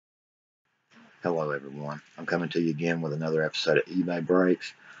Hello everyone, I'm coming to you again with another episode of eBay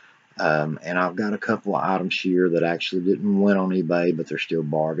Breaks, and I've got a couple of items here that actually didn't win on eBay, but they're still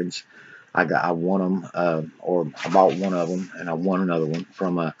bargains. I won them, or I bought one of them, and I won another one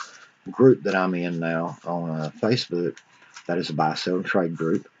from a group that I'm in now on Facebook. That is a buy, sell, and trade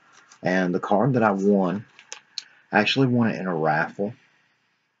group, and the card that I won, I actually won it in a raffle.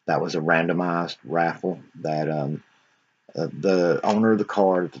 That was a randomized raffle that the owner of the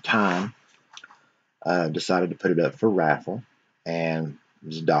card at the time decided to put it up for raffle, and it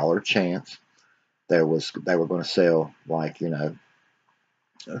was a dollar chance. They were going to sell, like,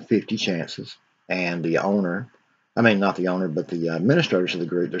 50 chances, and the owner, I mean, not the owner, but the administrators of the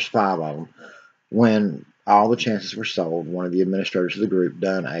group, there's 5 of them. When all the chances were sold, one of the administrators of the group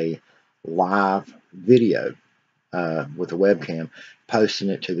done a live video with a webcam, posting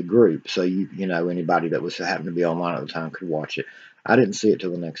it to the group, so anybody that was happened to be online at the time could watch it. I didn't see it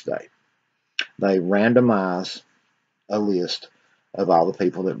till the next day. They randomized a list of all the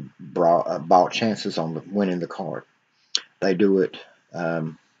people that bought chances on winning the card. They do it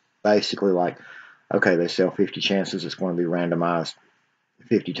basically like, okay, they sell 50 chances, it's going to be randomized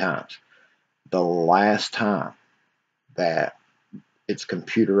 50 times. The last time that it's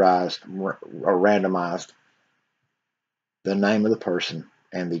computerized or randomized, the name of the person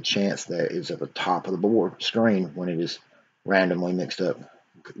and the chance that is at the top of the board screen when it is randomly mixed up,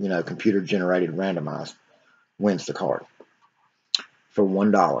 computer generated randomized, wins the card. For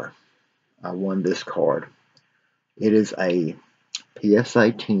 $1, I won this card. It is a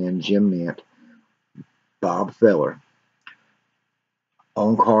PSA 10 Gem Mint Bob Feller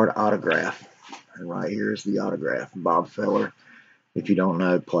on card autograph. And right here is the autograph. Bob Feller, if you don't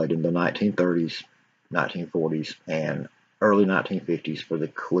know, played in the 1930s, 1940s, and early 1950s for the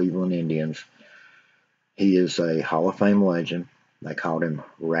Cleveland Indians. He is a Hall of Fame legend. They called him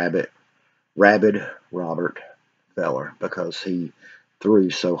Rabid Robert Feller because he threw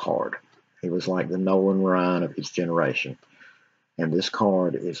so hard. He was like the Nolan Ryan of his generation. And this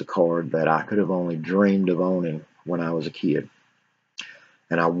card is a card that I could have only dreamed of owning when I was a kid.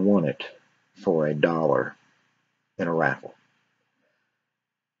 And I won it for $1 in a raffle.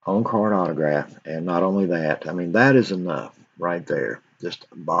 On card autograph. And not only that, I mean, that is enough right there. Just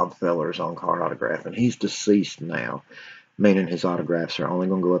Bob Feller's on card autograph. And he's deceased now, meaning his autographs are only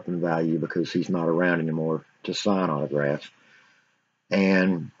going to go up in value because he's not around anymore to sign autographs.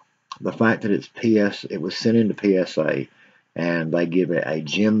 And the fact that it was sent into PSA, and they give it a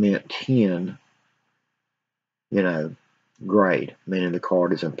Gem Mint 10, grade, meaning the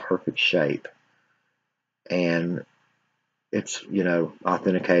card is in perfect shape, and it's,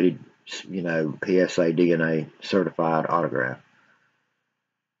 authenticated, PSA DNA certified autograph.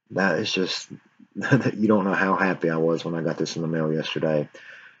 That is just, you don't know how happy I was when I got this in the mail yesterday,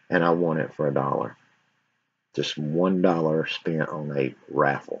 and I won it for $1. Just $1 spent on a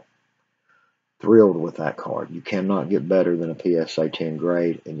raffle. Thrilled with that card. You cannot get better than a PSA 10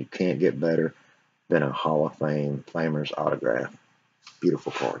 grade, and you can't get better than a Hall of Famer's autograph.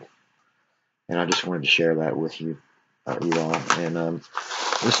 Beautiful card. And I just wanted to share that with you all. And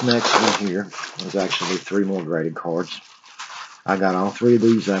this next one here is actually 3 more graded cards. I got all 3 of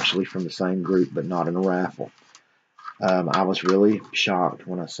these actually from the same group, but not in a raffle. I was really shocked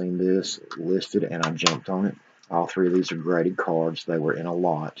when I seen this listed, and I jumped on it. All 3 of these are graded cards. They were in a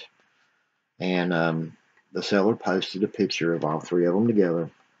lot. And the seller posted a picture of all 3 of them together,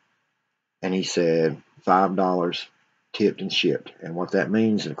 and he said $5 tipped and shipped. And what that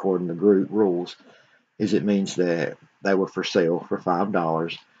means, according to group rules, is it means that they were for sale for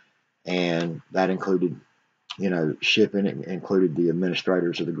 $5, and that included, shipping. It included the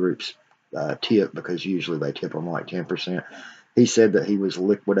administrators of the group's tip, because usually they tip them like 10%. He said that he was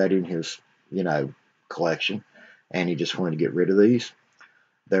liquidating his, collection, and he just wanted to get rid of these.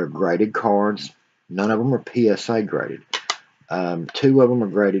 They're graded cards. None of them are PSA graded. 2 of them are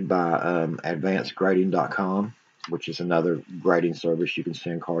graded by advancedgrading.com, which is another grading service you can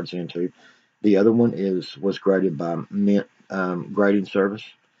send cards into. The other one was graded by Mint grading service.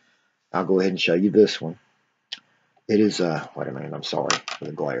 I'll go ahead and show you this one. It is wait a minute, I'm sorry for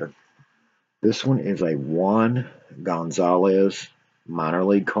the glare. This one is a Juan Gonzalez minor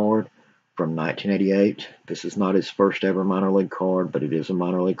league card from 1988. This is not his first ever minor league card, but it is a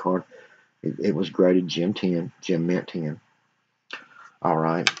minor league card. It was graded Gem Mint 10. All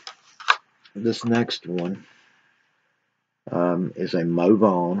right. This next one is a Mo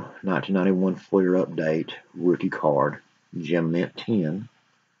Vaughn 1991 Fleer Update rookie card, Gem Mint 10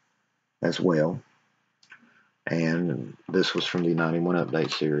 as well. And this was from the 91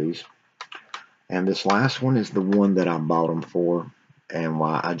 Update series. And this last one is the one that I bought them for and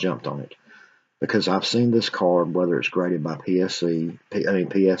why I jumped on it. because I've seen this card, whether it's graded by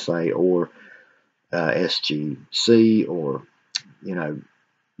PSA or SGC or, you know,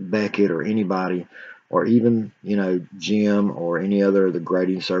 Beckett or anybody, or even, you know, Jim or any other of the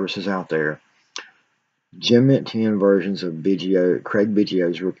grading services out there. Gem Mint 10 versions of Craig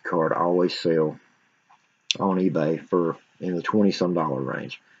Biggio's rookie card always sell on eBay for in the $20-some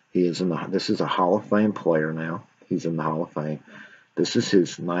range. This is a Hall of Fame player now. He's in the Hall of Fame. This is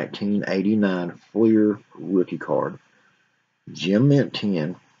his 1989 Fleer rookie card. Gem Mint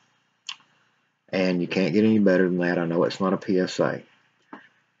 10. And you can't get any better than that. I know it's not a PSA.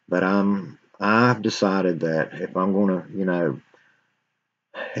 But I've decided that if I'm going to,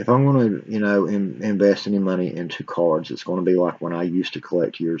 invest any money into cards, it's going to be like when I used to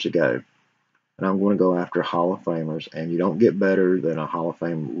collect years ago. And I'm going to go after Hall of Famers, and you don't get better than a Hall of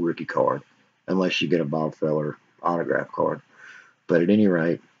Fame rookie card unless you get a Bob Feller autograph card. But at any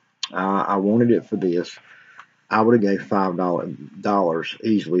rate, I wanted it for this. I would have gave $5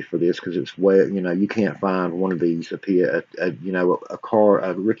 easily for this because it's way, you can't find one of these, a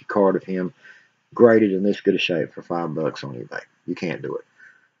rookie card of him graded in this good a shape for $5 on eBay. You can't do it.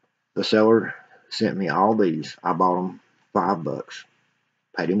 The seller sent me all these. I bought them $5.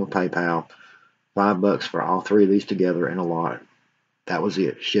 Paid him with PayPal. $5 for all three of these together in a lot. That was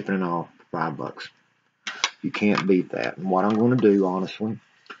it. Shipping and all, $5. You can't beat that. And what I'm going to do, honestly,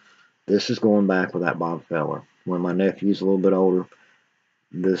 this is going back with that Bob Feller. When my nephew's a little bit older,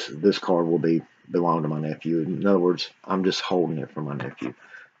 this card will belong to my nephew. In other words, I'm just holding it for my nephew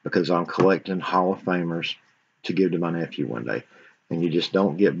because I'm collecting Hall of Famers to give to my nephew one day. And you just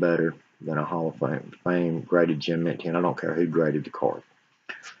don't get better than a Hall of Fame graded Gem Mint 10. I don't care who graded the card.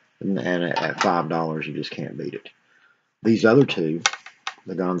 And at $5, you just can't beat it. These other two,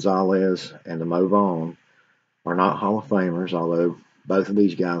 the Gonzalez and the Mo Vaughn, are not Hall of Famers, although both of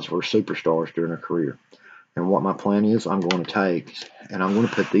these guys were superstars during their career. And what my plan is, I'm going to take, and I'm going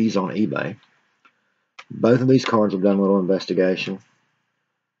to put these on eBay. Both of these cards have done a little investigation.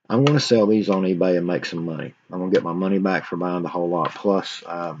 I'm going to sell these on eBay and make some money. I'm going to get my money back for buying the whole lot, plus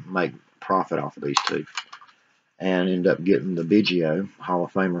make profit off of these two. And end up getting the Biggio Hall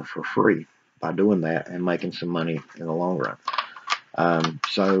of Famer for free by doing that and making some money in the long run.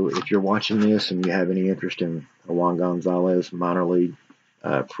 So if you're watching this and you have any interest in a Juan Gonzalez minor league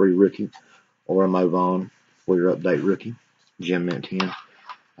free rookie or a Mo Vaughn Fleer update rookie, Gem Mint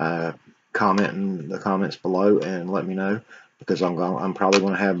 10, comment in the comments below and let me know, because I'm probably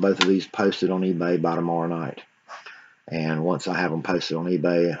going to have both of these posted on eBay by tomorrow night. And once I have them posted on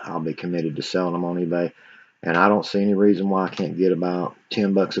eBay, I'll be committed to selling them on eBay. And I don't see any reason why I can't get about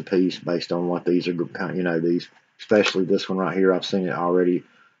 $10 a piece based on what these are, these, especially this one right here. I've seen it already,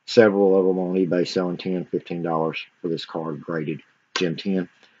 several of them on eBay selling $10, $15 for this card graded Gem 10.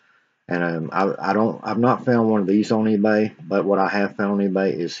 And I've not found one of these on eBay, but what I have found on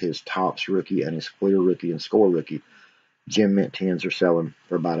eBay is his Topps rookie and his Fleer rookie and Score rookie. Gem Mint 10s are selling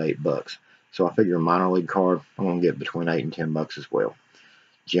for about $8. So I figure a minor league card, I'm going to get between $8 and $10 as well.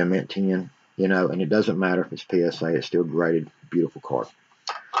 Gem Mint 10, and it doesn't matter if it's PSA, it's still graded, beautiful card.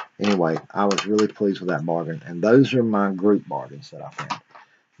 Anyway, I was really pleased with that bargain, and those are my group bargains that I found.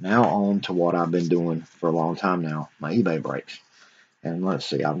 Now on to what I've been doing for a long time now, my eBay breaks. And let's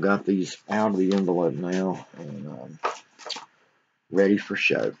see, I've got these out of the envelope now and ready for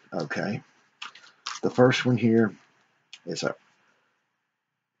show. Okay. The first one here is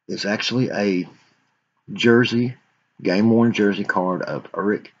actually a jersey, game-worn jersey card of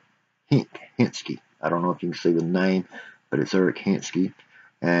Eric Hinske. I don't know if you can see the name, but it's Eric Hinske.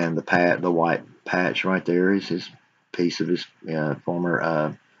 And the white patch right there is his piece of his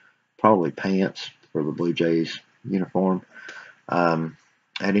former, probably pants for the Blue Jays uniform. At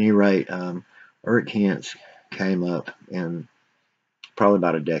any rate, Eric Hinske came up in probably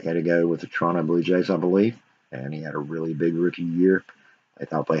about a decade ago with the Toronto Blue Jays, I believe, and he had a really big rookie year. They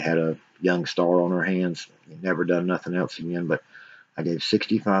thought they had a young star on their hands. He never done nothing else again, but I gave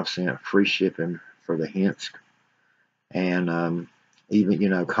 65 cents free shipping for the Hinske. And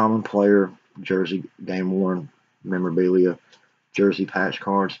even, common player jersey, game-worn memorabilia, jersey patch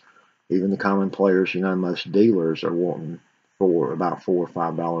cards, even the common players, most dealers are wanting for about $4 or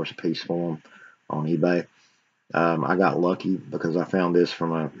 $5 a piece for them on eBay. I got lucky because I found this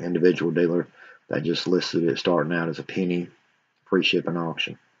from an individual dealer that just listed it starting out as a penny free shipping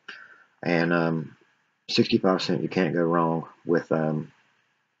auction. And 65 cents, you can't go wrong with a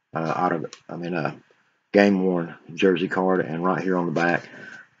game-worn jersey card. And right here on the back,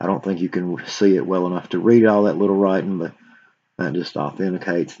 I don't think you can see it well enough to read all that little writing, but that just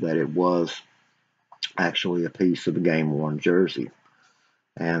authenticates that it was actually a piece of the game-worn jersey.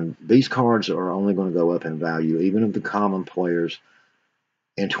 And these cards are only going to go up in value, even of the common players.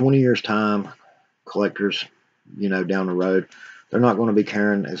 In 20 years' time, collectors, down the road, they're not going to be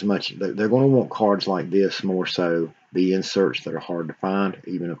caring as much. They're going to want cards like this more so, the inserts that are hard to find,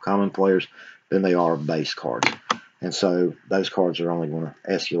 even of common players, than they are of base cards. And so those cards are only going to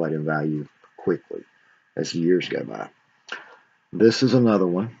escalate in value quickly as the years go by. This is another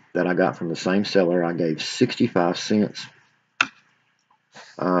one that I got from the same seller. I gave 65 cents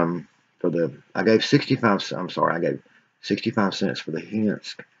I gave 65 cents for the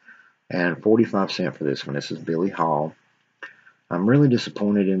Hinsk and 45 cents for this one. This is Billy Hall. I'm really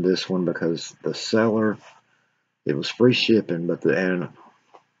disappointed in this one because the seller, it was free shipping, but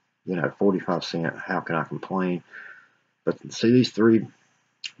 45 cents, how can I complain? But see these three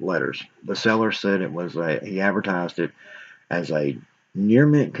letters. The seller said it was he advertised it as a near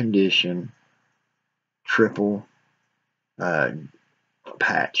mint condition triple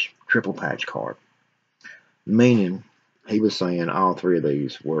patch card, meaning he was saying all three of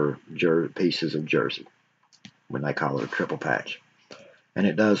these were pieces of jersey when they call it a triple patch. And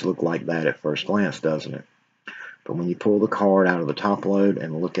it does look like that at first glance, doesn't it? But when you pull the card out of the top load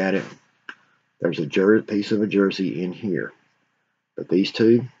and look at it, there's a piece of a jersey in here. But these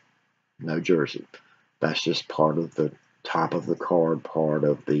two, no jersey. That's just part of the top of the card, part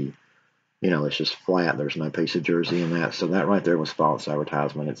of the, it's just flat. There's no piece of jersey in that. So that right there was false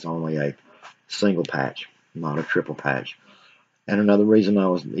advertisement. It's only a single patch, not a triple patch. And another reason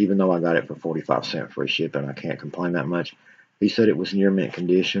even though I got it for 45 cents free shipping, I can't complain that much. He said it was near mint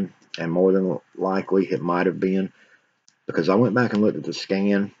condition, and more than likely it might have been, because I went back and looked at the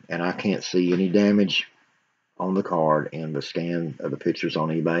scan, and I can't see any damage on the card in the scan of the pictures on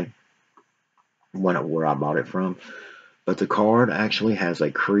eBay where I bought it from. But the card actually has a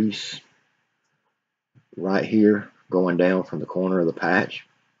crease right here going down from the corner of the patch,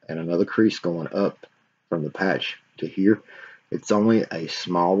 and another crease going up from the patch to here. It's only a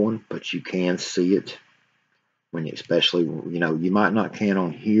small one, but you can see it when you, especially, you might not can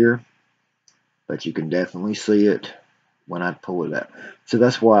on here, but you can definitely see it when I pull it up. So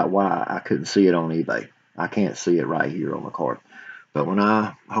that's why I couldn't see it on eBay. I can't see it right here on the card. But when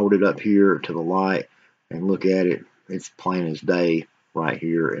I hold it up here to the light and look at it, it's plain as day right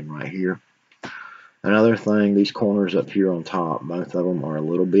here and right here. Another thing, these corners up here on top, both of them are a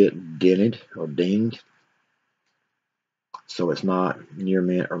little bit dented or dinged. So it's not near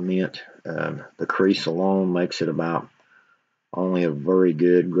mint or mint. The crease alone makes it about only a very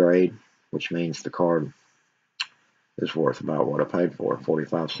good grade, which means the card is worth about what I paid for,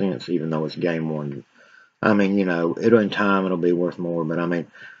 45 cents, even though it's game one. I mean, in time it'll be worth more, but I mean,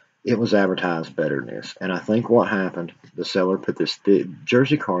 it was advertised better than this. And I think what happened, the seller put this thick,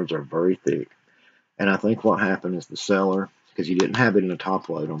 jersey cards are very thick. And I think what happened is the seller, because he didn't have it in the top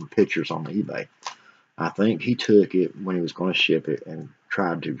load on the pictures on eBay, I think he took it when he was going to ship it and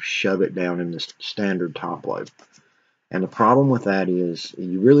tried to shove it down in the standard top load. And the problem with that is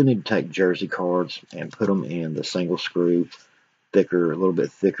you really need to take jersey cards and put them in the single screw, a little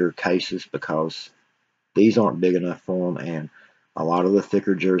bit thicker cases, because these aren't big enough for them. And a lot of the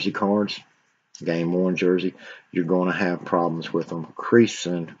thicker jersey cards, game worn jersey, you're going to have problems with them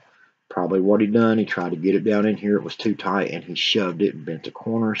creasing. Probably what he done, he tried to get it down in here, it was too tight, and he shoved it and bent the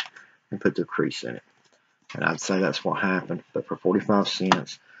corners and put the crease in it. And I'd say that's what happened. But for 45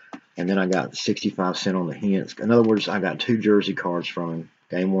 cents, and then I got 65 cents on the hints. In other words, I got two jersey cards from him,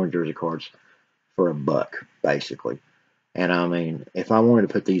 game-worn jersey cards, for $1, basically. And I mean, if I wanted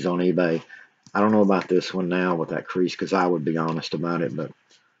to put these on eBay, I don't know about this one now with that crease, because I would be honest about it, but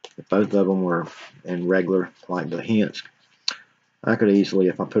if both of them were in regular, like the hints, I could easily,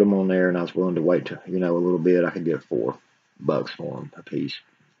 if I put them on there and I was willing to wait to, a little bit, I could get $4 for them a piece.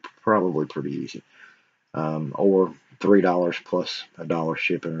 Probably pretty easy. Or $3 plus $1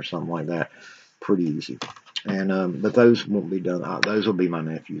 shipping or something like that. Pretty easy. And but those won't be done. Those will be my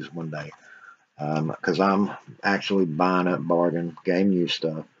nephew's one day, because I'm actually buying up bargain game use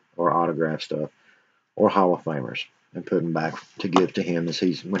stuff or autograph stuff or Hall of Famers and putting back to give to him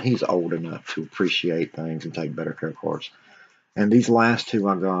when he's old enough to appreciate things and take better care of cards. And these last two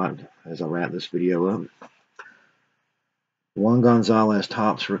I got as I wrap this video up. Juan Gonzalez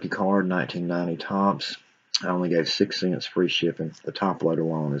Topps rookie card, 1990 Topps. I only gave 6 cents free shipping. The top load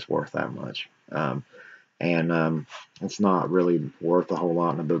alone is worth that much. It's not really worth a whole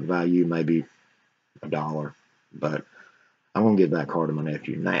lot in the book value, maybe $1. But I'm going to give that card to my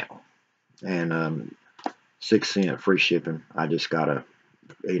nephew now. And 6 cent free shipping. I just got a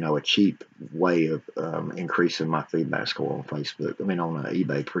cheap way of increasing my feedback score on Facebook. On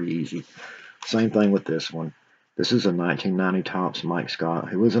eBay, pretty easy. Same thing with this one. This is a 1990 Topps Mike Scott,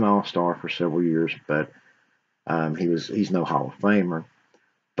 who was an All-Star for several years, but he's no Hall of Famer.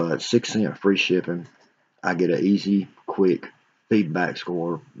 But 6 cent free shipping. I get an easy, quick feedback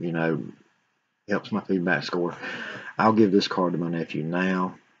score. Helps my feedback score. I'll give this card to my nephew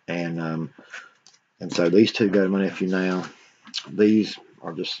now, and so these two go to my nephew now. These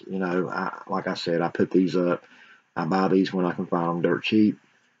are just, like I said, I put these up. I buy these when I can find them dirt cheap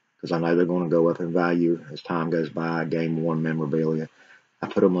because I know they're going to go up in value as time goes by. Game 1 memorabilia. I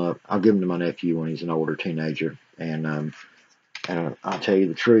put them up. I'll give them to my nephew when he's an older teenager. And I'll tell you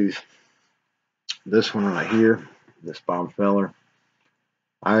the truth. This one right here, this Bob Feller,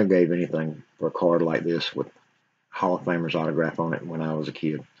 I gave anything for a card like this with Hall of Famer's autograph on it when I was a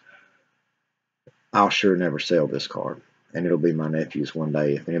kid. I'll sure never sell this card, and it'll be my nephew's one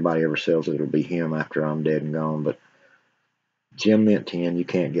day. If anybody ever sells it, it'll be him after I'm dead and gone. But Gem Mint 10, you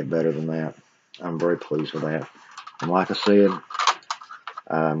can't get better than that. I'm very pleased with that. And like I said,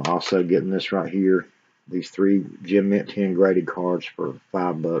 I'm also getting this right here. These 3 Gem Mint 10 graded cards for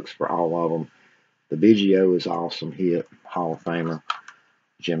 $5 for all of them. The BGO is awesome hit, Hall of Famer,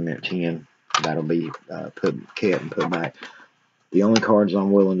 Gem Mint 10. That'll be kept and put back. The only cards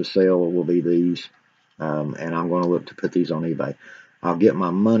I'm willing to sell will be these, and I'm going to look to put these on eBay. I'll get my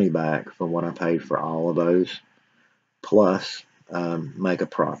money back for what I paid for all of those, plus make a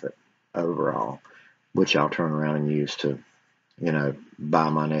profit overall, which I'll turn around and use to, buy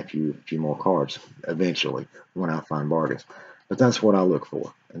my nephew a few more cards eventually when I find bargains. But that's what I look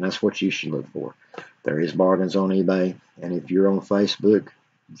for, and that's what you should look for. There is bargains on eBay, and if you're on Facebook,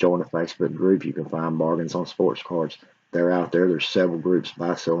 join a Facebook group. You can find bargains on sports cards. They're out there. There's several groups,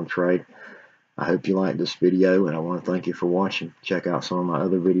 buy, sell, and trade. I hope you liked this video, and I want to thank you for watching. Check out some of my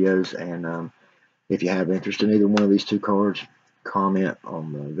other videos, and if you have interest in either one of these 2 cards, comment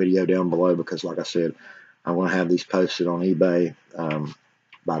on the video down below, because like I said, I want to have these posted on eBay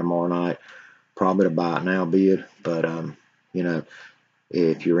by tomorrow night. Probably to buy it now bid, but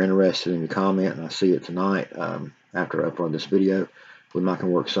if you're interested in the comment and I see it tonight after I upload this video, we might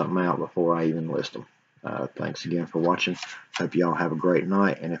can work something out before I even list them. Thanks again for watching. Hope y'all have a great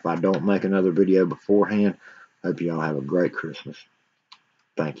night, and if I don't make another video beforehand, hope y'all have a great Christmas.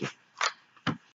 Thank you.